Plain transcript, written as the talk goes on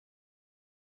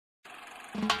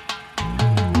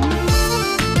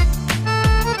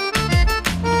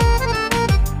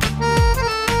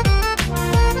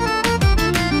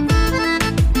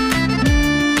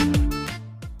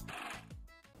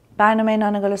برنامه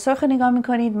نان گل سرخ نگاه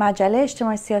میکنید، مجله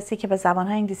اجتماعی سیاسی که به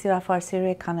زبانهای انگلیسی و فارسی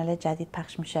روی کانال جدید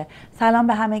پخش میشه. سلام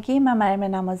به همگی، من مریم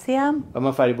نمازی ام و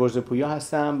من فریبرز پویا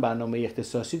هستم. برنامه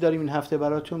اختصاصی داریم این هفته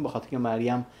براتون، به خاطر که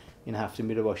مریم این هفته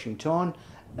میره واشنگتن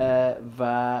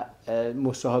و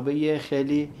مصاحبه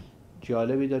خیلی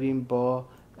جالبی داریم با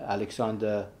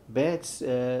الکساندر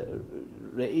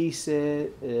رئیس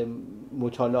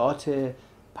مطالعات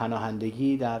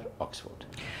پناهندگی در آکسفورد.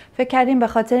 فکر کردیم به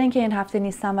خاطر اینکه این هفته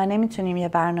نیستم و نمیتونیم یه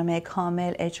برنامه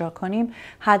کامل اجرا کنیم،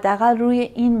 حداقل روی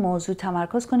این موضوع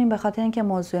تمرکز کنیم، به خاطر اینکه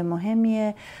موضوع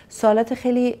مهمیه. سوالات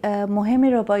خیلی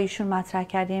مهمی رو با ایشون مطرح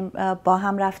کردیم، با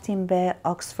هم رفتیم به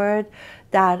آکسفورد،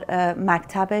 در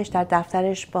مکتبش، در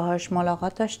دفترش باهاش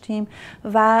ملاقات داشتیم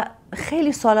و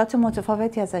خیلی سوالات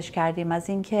متفاوتی ازش کردیم، از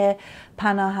اینکه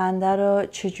پناهنده رو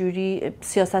چجوری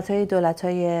سیاست‌های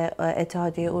دولت‌های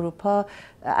اتحادیه اروپا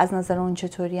از نظر اون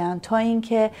چطورین، تا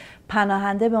اینکه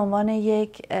پناهنده به عنوان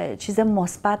یک چیز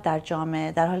مثبت در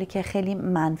جامعه، در حالی که خیلی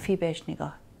منفی بهش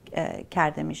نگاه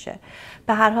کرده میشه.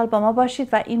 به هر حال با ما باشید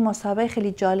و این مصاحبه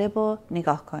خیلی جالب رو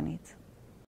نگاه کنید.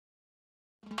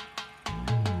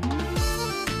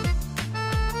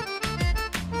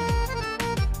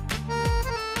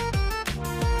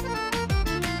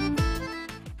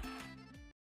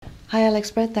 Hi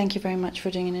Alex Brett, thank you very much for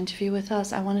doing an interview with us.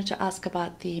 I wanted to ask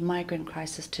about the migrant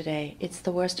crisis today. It's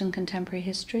the worst in contemporary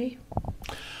history?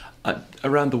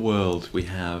 Around the world, we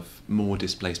have more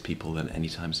displaced people than any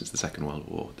time since the Second World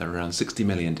War. There are around 60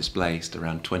 million displaced,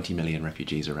 around 20 million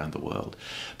refugees around the world.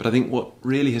 But I think what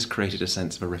really has created a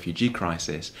sense of a refugee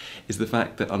crisis is the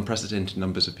fact that unprecedented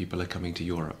numbers of people are coming to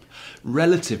Europe.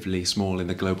 Relatively small in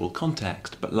the global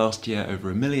context, but last year over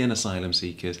 1 million asylum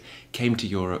seekers came to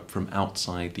Europe from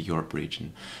outside the Europe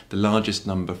region, the largest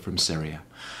number from Syria.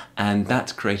 And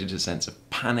that created a sense of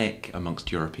panic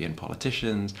amongst European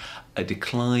politicians, a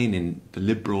decline in the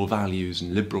liberal values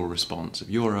and liberal response of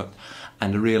Europe,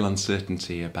 and a real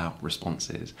uncertainty about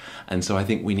responses. And so I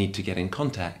think we need to get in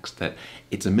context that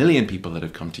it's 1 million people that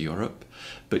have come to Europe,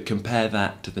 but compare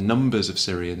that to the numbers of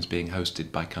Syrians being hosted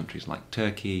by countries like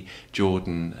Turkey,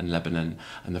 Jordan, and Lebanon,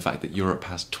 and the fact that Europe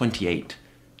has 28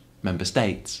 member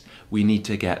states. We need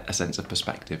to get a sense of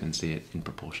perspective and see it in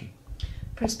proportion.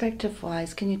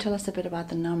 Perspective-wise, can you tell us a bit about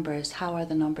the numbers? How are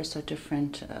the numbers so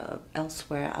different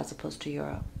elsewhere as opposed to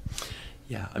Europe?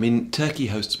 Yeah, I mean, Turkey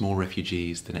hosts more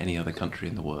refugees than any other country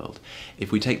in the world.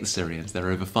 If we take the Syrians, there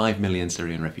are over 5 million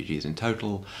Syrian refugees in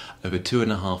total. Over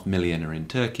 2.5 million are in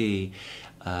Turkey.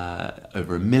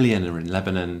 Over 1 million are in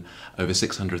Lebanon. Over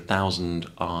 600,000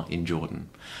 are in Jordan.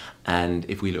 And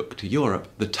if we look to Europe,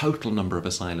 the total number of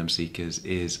asylum seekers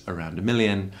is around 1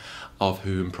 million, of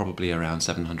whom probably around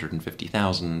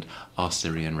 750,000 are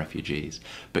Syrian refugees.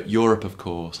 But Europe, of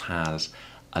course, has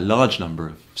a large number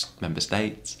of member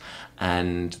states,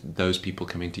 and those people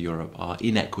coming to Europe are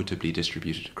inequitably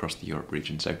distributed across the Europe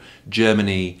region. So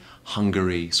Germany,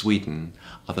 Hungary, Sweden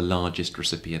are the largest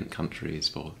recipient countries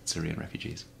for Syrian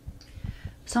refugees.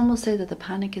 Some will say that the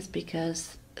panic is because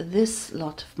this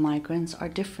lot of migrants are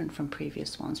different from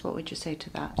previous ones. What would you say to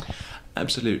that?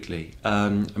 Absolutely. I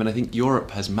mean, I think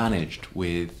Europe has managed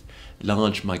with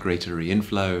large migratory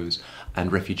inflows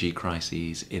and refugee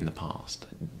crises in the past,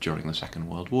 during the Second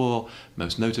World War,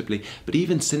 most notably. But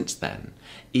even since then,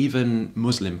 even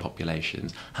Muslim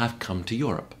populations have come to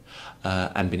Europe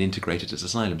and been integrated as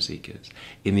asylum seekers.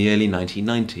 In the early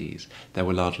 1990s, there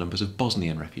were large numbers of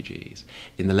Bosnian refugees.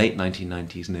 In the late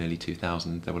 1990s and early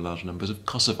 2000s, there were large numbers of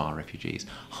Kosovar refugees,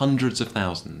 hundreds of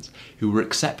thousands who were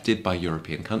accepted by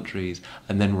European countries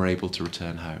and then were able to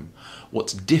return home.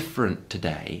 What's different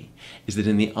today is that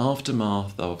in the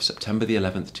aftermath of September the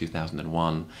 11th,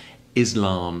 2001,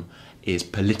 Islam is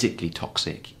politically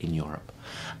toxic in Europe.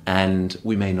 And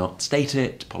we may not state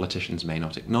it, politicians may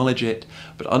not acknowledge it,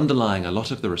 but underlying a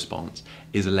lot of the response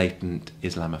is a latent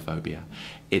Islamophobia.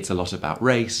 It's a lot about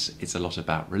race, it's a lot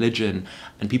about religion,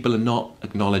 and people are not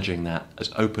acknowledging that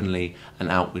as openly and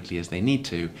outwardly as they need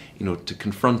to in order to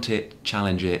confront it,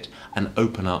 challenge it, and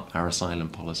open up our asylum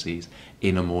policies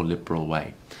in a more liberal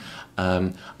way.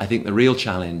 I think the real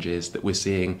challenge is that we're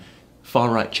seeing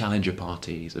far-right challenger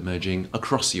parties emerging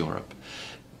across Europe.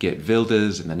 Geert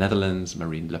Wilders in the Netherlands,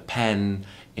 Marine Le Pen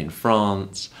in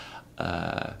France,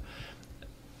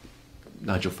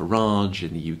 Nigel Farage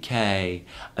in the UK,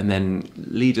 and then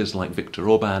leaders like Viktor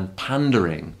Orban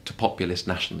pandering to populist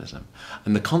nationalism.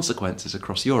 And the consequences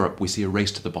across Europe, we see a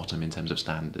race to the bottom in terms of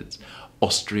standards.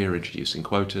 Austria introducing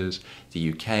quotas,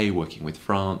 the UK working with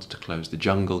France to close the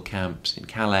jungle camps in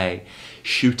Calais,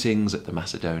 shootings at the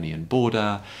Macedonian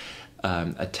border,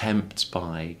 attempts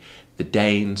by the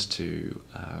Danes to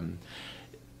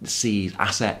seize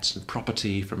assets and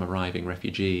property from arriving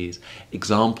refugees,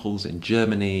 examples in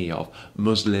Germany of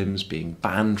Muslims being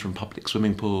banned from public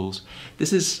swimming pools.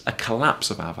 This is a collapse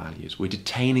of our values. We're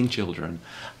detaining children,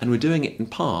 and we're doing it in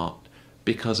part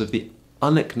because of the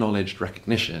unacknowledged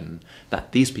recognition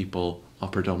that these people are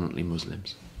predominantly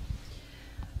Muslims.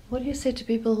 What do you say to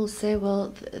people who say,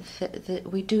 well,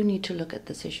 we do need to look at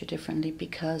this issue differently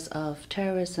because of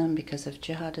terrorism, because of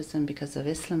jihadism, because of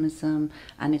Islamism,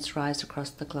 and its rise across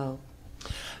the globe?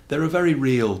 There are very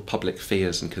real public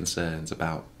fears and concerns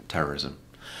about terrorism.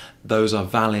 Those are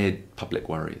valid public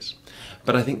worries.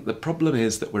 But I think the problem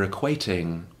is that we're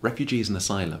equating refugees and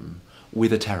asylum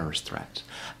with a terrorist threat.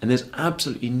 And there's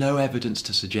absolutely no evidence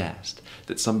to suggest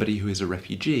that somebody who is a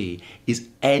refugee is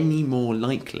any more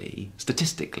likely,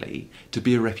 statistically, to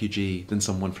be a refugee than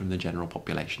someone from the general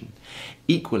population.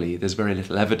 Equally, there's very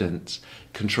little evidence,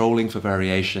 controlling for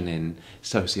variation in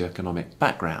socioeconomic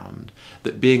background,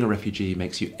 that being a refugee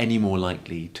makes you any more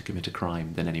likely to commit a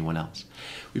crime than anyone else.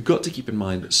 We've got to keep in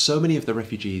mind that so many of the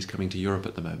refugees coming to Europe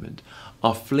at the moment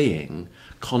are fleeing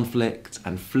conflict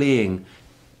and fleeing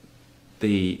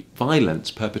the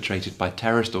violence perpetrated by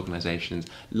terrorist organisations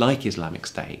like Islamic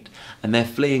State, and they're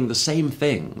fleeing the same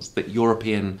things that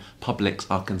European publics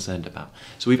are concerned about.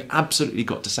 So we've absolutely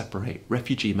got to separate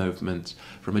refugee movements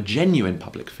from a genuine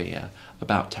public fear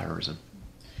about terrorism.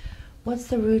 What's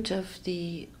the root of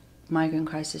the migrant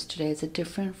crisis today? Is it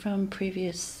different from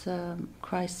previous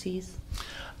crises?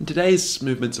 Today's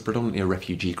movements are predominantly a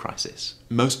refugee crisis.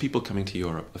 Most people coming to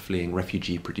Europe are fleeing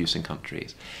refugee-producing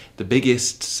countries. The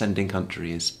biggest sending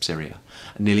country is Syria,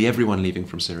 and nearly everyone leaving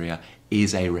from Syria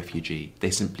is a refugee. They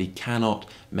simply cannot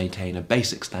maintain a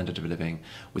basic standard of living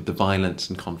with the violence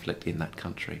and conflict in that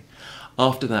country.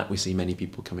 After that, we see many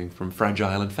people coming from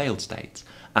fragile and failed states,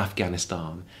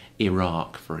 Afghanistan,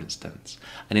 Iraq, for instance.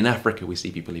 And in Africa, we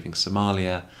see people leaving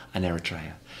Somalia and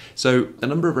Eritrea. So the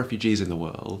number of refugees in the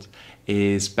world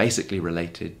is basically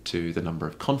related to the number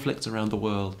of conflicts around the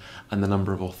world and the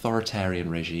number of authoritarian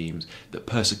regimes that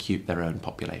persecute their own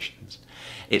populations.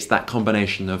 It's that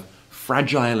combination of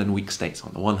fragile and weak states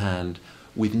on the one hand,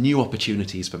 with new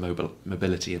opportunities for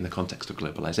mobility in the context of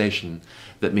globalization,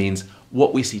 that means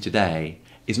what we see today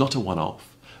is not a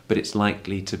one-off, but it's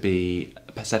likely to be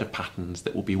a set of patterns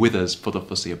that will be with us for the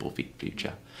foreseeable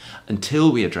future.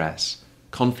 Until we address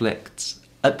conflicts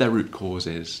at their root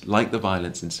causes, like the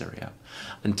violence in Syria,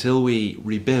 until we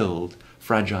rebuild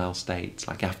fragile states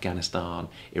like Afghanistan,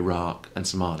 Iraq and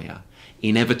Somalia,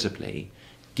 inevitably,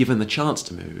 given the chance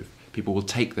to move, people will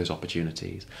take those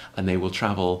opportunities and they will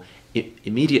travel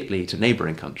immediately to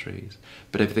neighbouring countries.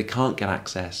 But if they can't get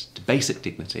access to basic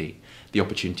dignity, the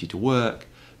opportunity to work,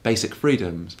 basic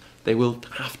freedoms, they will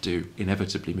have to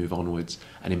inevitably move onwards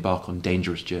and embark on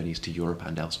dangerous journeys to Europe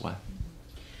and elsewhere.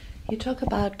 You talk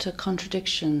about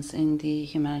contradictions in the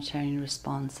humanitarian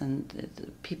response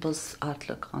and people's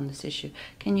outlook on this issue.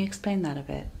 Can you explain that a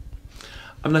bit?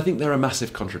 I mean, I think there are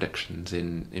massive contradictions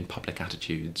in public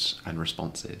attitudes and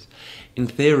responses. In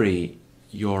theory,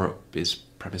 Europe is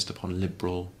premised upon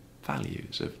liberal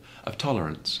values of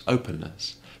tolerance,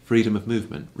 openness, freedom of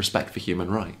movement, respect for human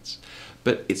rights.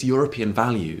 But it's European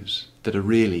values that are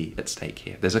really at stake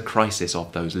here. There's a crisis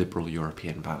of those liberal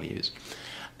European values.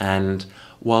 And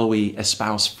while we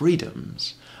espouse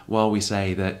freedoms, while we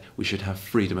say that we should have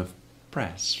freedom of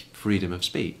press, freedom of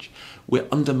speech, we're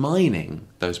undermining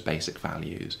those basic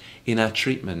values in our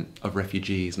treatment of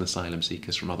refugees and asylum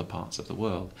seekers from other parts of the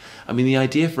world. I mean, the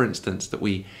idea, for instance, that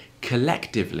we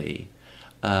collectively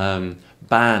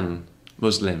ban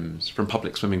Muslims from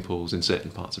public swimming pools in certain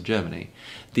parts of Germany,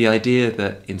 the idea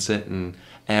that in certain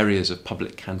areas of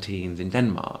public canteens in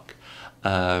Denmark,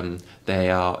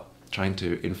 they are trying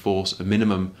to enforce a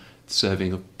minimum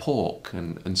serving of pork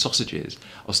and sausages,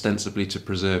 ostensibly to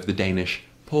preserve the Danish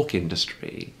pork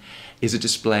industry, is a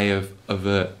display of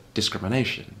overt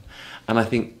discrimination. And I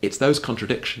think it's those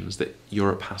contradictions that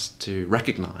Europe has to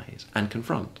recognise and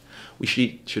confront. We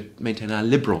should maintain our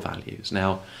liberal values.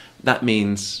 Now, that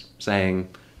means saying,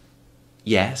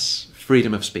 yes,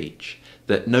 freedom of speech,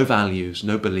 that no values,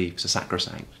 no beliefs are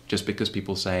sacrosanct. Just because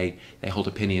people say they hold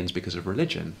opinions because of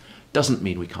religion doesn't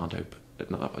mean we can't open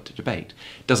to debate,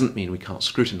 doesn't mean we can't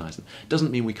scrutinise them,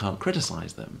 doesn't mean we can't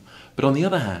criticise them. But on the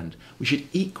other hand, we should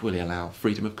equally allow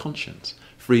freedom of conscience,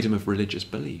 freedom of religious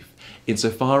belief.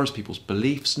 Insofar as people's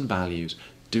beliefs and values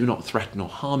do not threaten or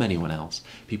harm anyone else,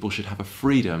 people should have a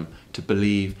freedom to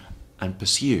believe and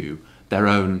pursue their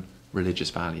own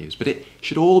religious values. But it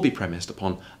should all be premised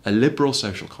upon a liberal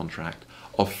social contract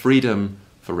of freedom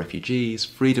for refugees,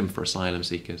 freedom for asylum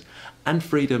seekers, and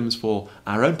freedoms for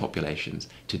our own populations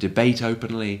to debate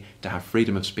openly, to have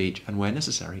freedom of speech, and where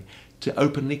necessary, to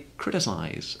openly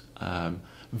criticise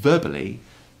verbally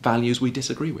values we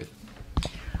disagree with.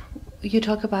 You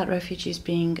talk about refugees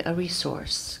being a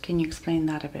resource. Can you explain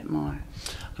that a bit more?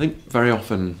 I think very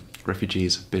often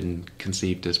refugees have been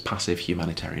conceived as passive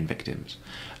humanitarian victims,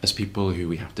 as people who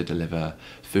we have to deliver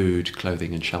food,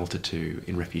 clothing and shelter to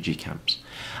in refugee camps.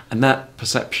 And that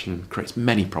perception creates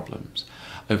many problems.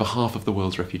 Over half of the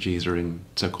world's refugees are in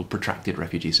so-called protracted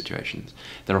refugee situations.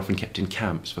 They're often kept in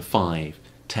camps for 5,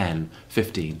 10,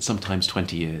 15, sometimes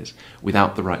 20 years,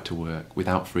 without the right to work,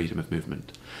 without freedom of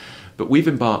movement. But we've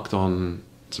embarked on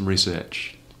some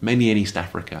research, mainly in East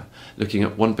Africa, looking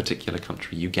at one particular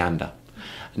country, Uganda.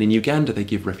 And in Uganda, they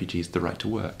give refugees the right to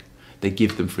work. They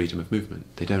give them freedom of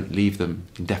movement. They don't leave them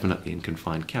indefinitely in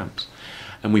confined camps.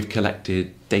 And we've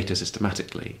collected data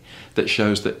systematically that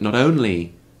shows that not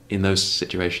only in those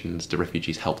situations do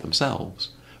refugees help themselves,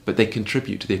 but they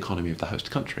contribute to the economy of the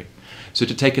host country. So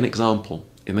to take an example,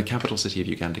 in the capital city of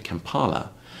Uganda,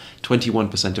 Kampala,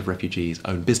 21% of refugees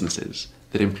own businesses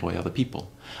that employ other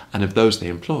people. And of those they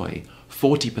employ,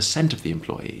 40% of the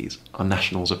employees are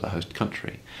nationals of the host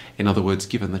country. In other words,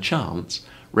 given the chance,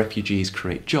 refugees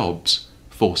create jobs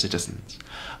for citizens.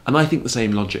 And I think the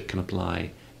same logic can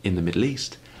apply in the Middle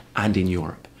East and in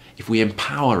Europe. If we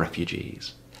empower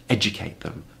refugees, educate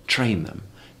them, train them,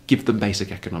 give them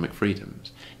basic economic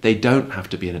freedoms, they don't have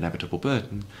to be an inevitable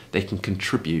burden. They can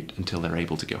contribute until they're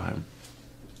able to go home.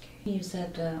 You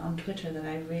said on Twitter that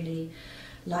I really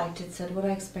liked it. Said what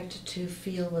I expected to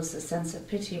feel was a sense of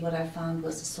pity. What I found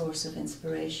was a source of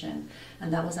inspiration.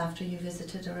 And that was after you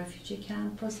visited a refugee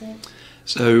camp, was it?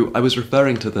 So I was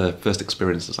referring to the first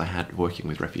experiences I had working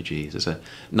with refugees. As a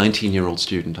 19-year-old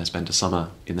student, I spent a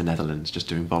summer in the Netherlands just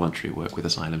doing voluntary work with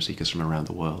asylum seekers from around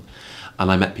the world.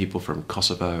 And I met people from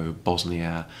Kosovo,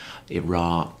 Bosnia,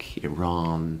 Iraq,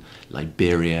 Iran,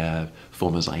 Liberia,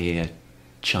 former Zaire,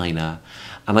 China.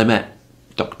 And I met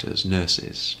doctors,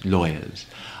 nurses, lawyers.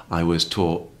 I was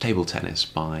taught table tennis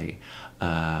by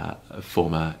a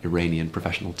former Iranian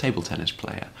professional table tennis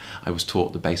player. I was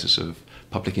taught the basis of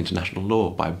public international law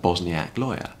by a Bosniak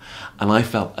lawyer. And I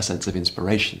felt a sense of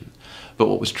inspiration. But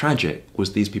what was tragic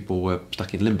was these people were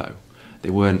stuck in limbo.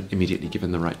 They weren't immediately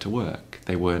given the right to work.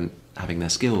 They weren't having their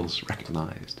skills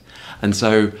recognised. And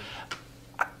so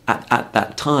at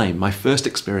that time, my first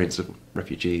experience of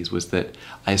refugees was that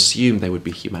I assumed they would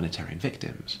be humanitarian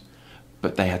victims.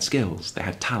 But they had skills, they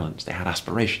had talents, they had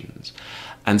aspirations.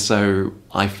 And so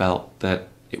I felt that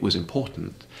it was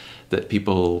important that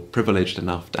people privileged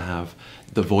enough to have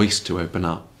the voice to open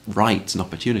up rights and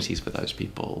opportunities for those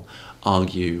people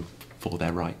argue for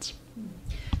their rights.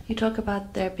 You talk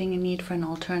about there being a need for an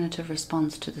alternative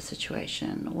response to the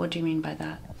situation. What do you mean by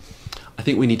that? I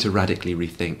think we need to radically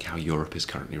rethink how Europe is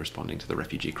currently responding to the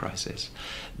refugee crisis.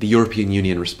 The European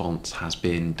Union response has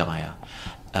been dire.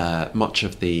 Much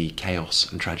of the chaos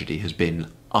and tragedy has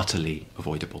been utterly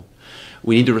avoidable.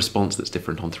 We need a response that's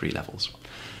different on 3 levels.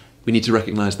 We need to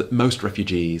recognise that most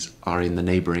refugees are in the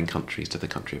neighbouring countries to the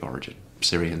country of origin.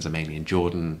 Syrians are mainly in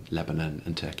Jordan, Lebanon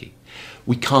and Turkey.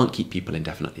 We can't keep people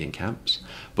indefinitely in camps,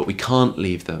 but we can't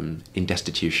leave them in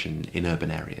destitution in urban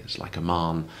areas like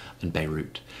Amman and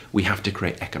Beirut. We have to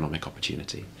create economic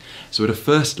opportunity. So at a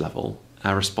first level,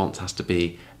 our response has to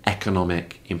be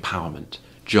economic empowerment,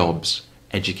 jobs,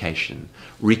 education,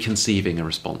 reconceiving a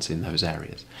response in those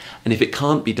areas. And if it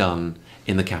can't be done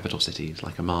in the capital cities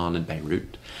like Amman and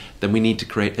Beirut, then we need to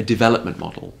create a development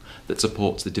model that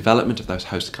supports the development of those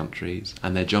host countries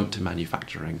and their jump to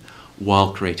manufacturing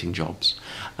while creating jobs.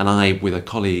 And I, with a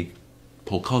colleague,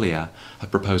 Paul Collier,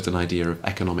 have proposed an idea of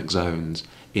economic zones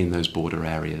in those border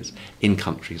areas in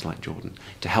countries like Jordan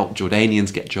to help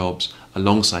Jordanians get jobs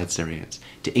alongside Syrians,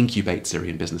 to incubate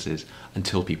Syrian businesses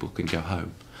until people can go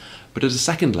home. But at a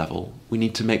second level, we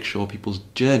need to make sure people's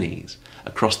journeys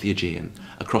across the Aegean,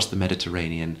 across the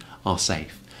Mediterranean, are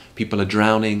safe. People are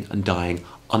drowning and dying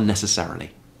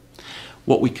unnecessarily.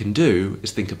 What we can do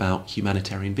is think about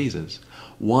humanitarian visas.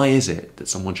 Why is it that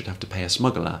someone should have to pay a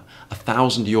smuggler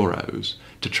 €1,000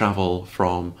 to travel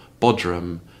from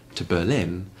Bodrum to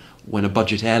Berlin when a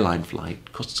budget airline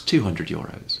flight costs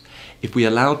 €200? If we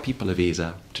allowed people a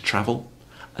visa to travel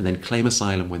and then claim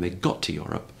asylum when they got to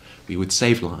Europe, we would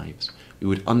save lives, we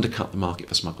would undercut the market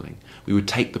for smuggling, we would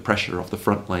take the pressure off the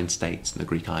frontline states and the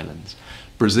Greek islands.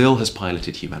 Brazil has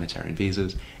piloted humanitarian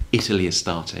visas, Italy is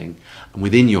starting, and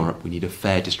within Europe we need a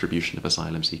fair distribution of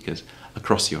asylum seekers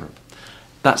across Europe.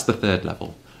 That's the third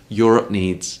level. Europe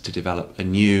needs to develop a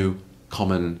new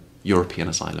common European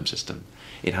asylum system.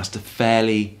 It has to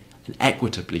fairly and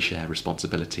equitably share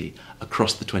responsibility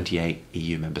across the 28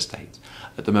 EU member states.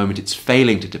 At the moment, it's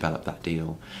failing to develop that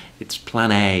deal. Its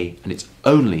plan A, and its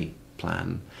only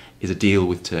plan, is a deal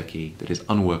with Turkey that is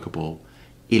unworkable,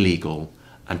 illegal,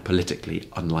 and politically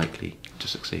unlikely to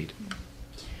succeed.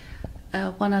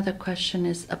 One other question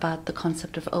is about the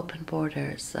concept of open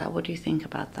borders. What do you think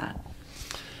about that?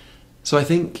 So I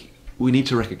think we need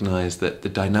to recognise that the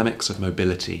dynamics of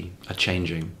mobility are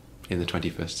changing in the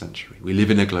 21st century. We live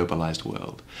in a globalised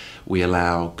world. We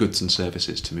allow goods and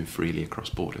services to move freely across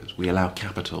borders. We allow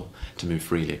capital to move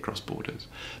freely across borders.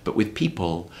 But with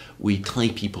people, we tie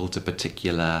people to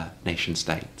particular nation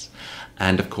states.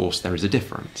 And of course, there is a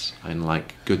difference.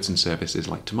 Unlike goods and services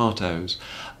like tomatoes,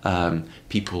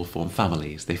 people form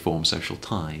families, they form social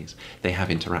ties, they have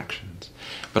interactions.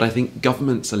 But I think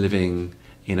governments are living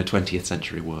in a 20th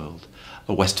century world,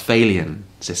 a Westphalian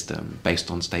system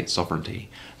based on state sovereignty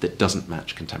that doesn't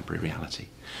match contemporary reality.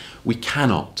 We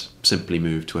cannot simply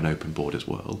move to an open borders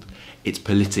world. It's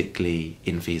politically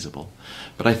infeasible.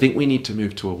 But I think we need to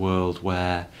move to a world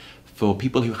where, for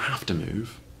people who have to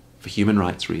move, for human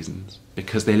rights reasons,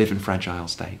 because they live in fragile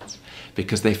states,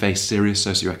 because they face serious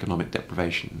socioeconomic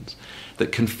deprivations,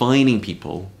 that confining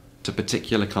people to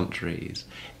particular countries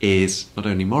is not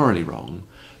only morally wrong,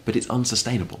 but it's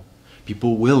unsustainable.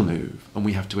 People will move, and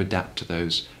we have to adapt to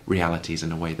those realities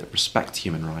in a way that respects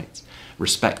human rights,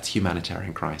 respects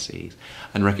humanitarian crises,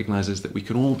 and recognises that we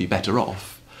can all be better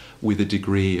off with a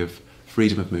degree of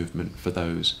freedom of movement for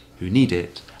those who need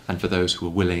it and for those who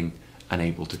are willing and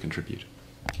able to contribute.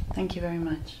 Thank you very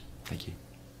much. Thank you.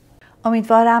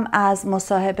 امیدوارم از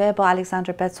مصاحبه با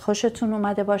الکساندر خوشتون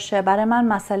اومده باشه. برای من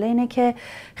مسئله اینه که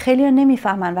خیلی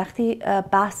نمیفهمن وقتی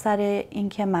بحث سر این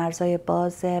که مرزای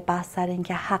بازه، بحث سر این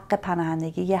که حق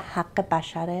پناهندگی یه حق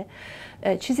بشره،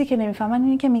 چیزی که نمیفهمن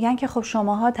اینه که میگن که خب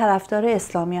شماها طرفدار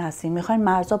اسلامی هستین، میخواین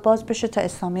مرزا باز بشه تا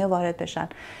اسلامی ها وارد بشن.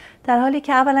 در حالی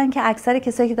که اولا که اکثر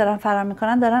کسایی که دارن فرار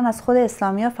میکنن دارن از خود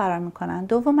اسلامی ها فرار میکنن.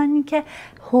 دوما این که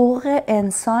حقوق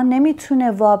انسان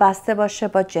نمیتونه وابسته باشه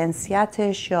با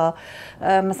جنسیتش، یا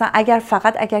مثلا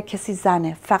اگر کسی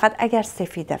زنه، فقط اگر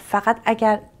سفیده، فقط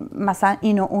اگر مثلا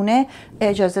این و اونه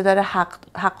اجازه داره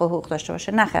حق و حقوق داشته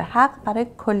باشه. نه خیر، حق برای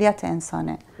کلیت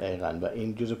انسانه. دقیقاً، و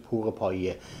این جزء حقوق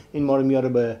پایه. این ما رو میاره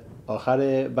به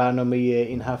آخر برنامه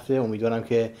این هفته. امیدوارم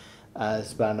که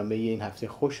از برنامه این هفته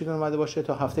خوشتون اومده باشه.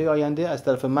 تا هفته آینده از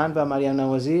طرف من و مریم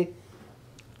نمازی،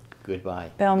 گودبای.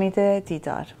 به امید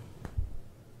دیدار.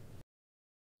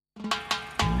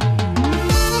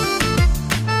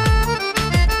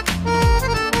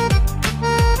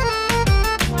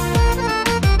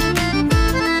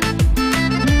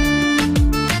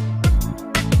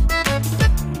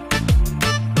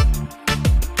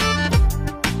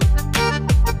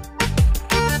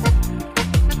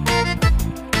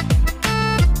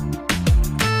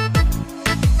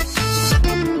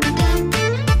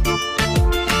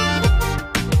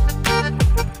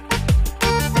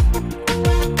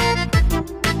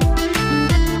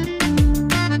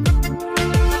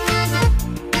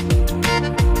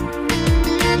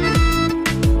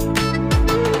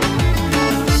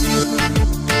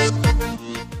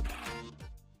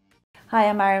 Hi,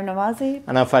 I'm Meriem Namazi.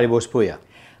 And I'm Fariborz Pooya.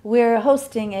 We're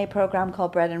hosting a program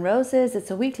called Bread and Roses.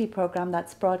 It's a weekly program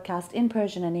that's broadcast in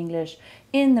Persian and English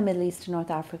in the Middle East and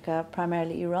North Africa,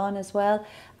 primarily Iran as well.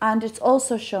 And it's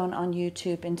also shown on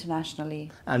YouTube internationally.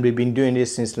 And we've been doing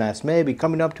this since last May. We're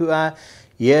coming up to our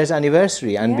year's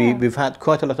anniversary, and we've had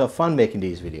quite a lot of fun making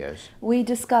these videos. We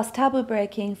discuss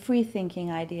taboo-breaking,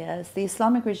 free-thinking ideas. The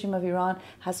Islamic regime of Iran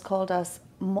has called us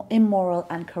immoral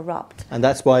and corrupt. And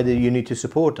that's why you need to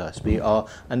support us. We are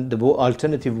the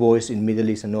alternative voice in Middle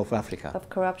East and North Africa. Of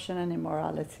corruption and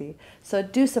immorality. So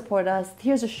do support us.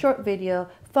 Here's a short video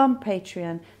from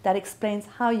Patreon that explains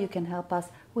how you can help us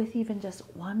with even just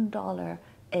 $1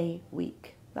 a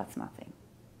week. That's nothing.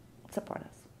 Support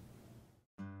us.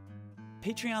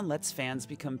 Patreon lets fans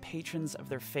become patrons of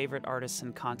their favorite artists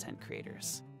and content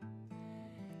creators.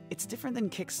 It's different than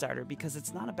Kickstarter because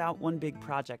it's not about one big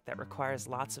project that requires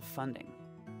lots of funding.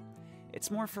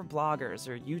 It's more for bloggers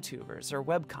or YouTubers or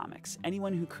webcomics,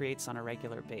 anyone who creates on a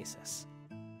regular basis.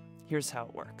 Here's how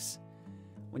it works.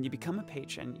 When you become a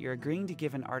patron, you're agreeing to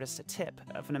give an artist a tip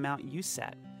of an amount you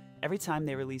set every time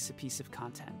they release a piece of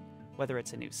content, whether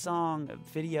it's a new song, a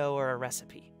video, or a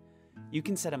recipe. You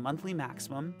can set a monthly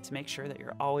maximum to make sure that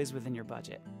you're always within your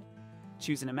budget.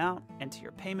 Choose an amount, enter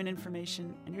your payment information,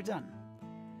 and you're done.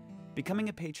 Becoming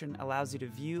a patron allows you to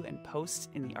view and post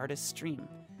in the artist's stream,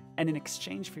 and in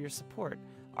exchange for your support,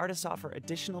 artists offer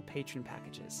additional patron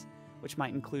packages, which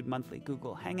might include monthly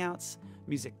Google Hangouts,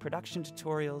 music production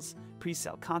tutorials,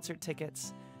 pre-sale concert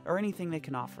tickets, or anything they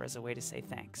can offer as a way to say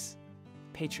thanks.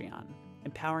 Patreon,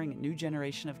 empowering a new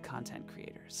generation of content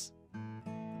creators.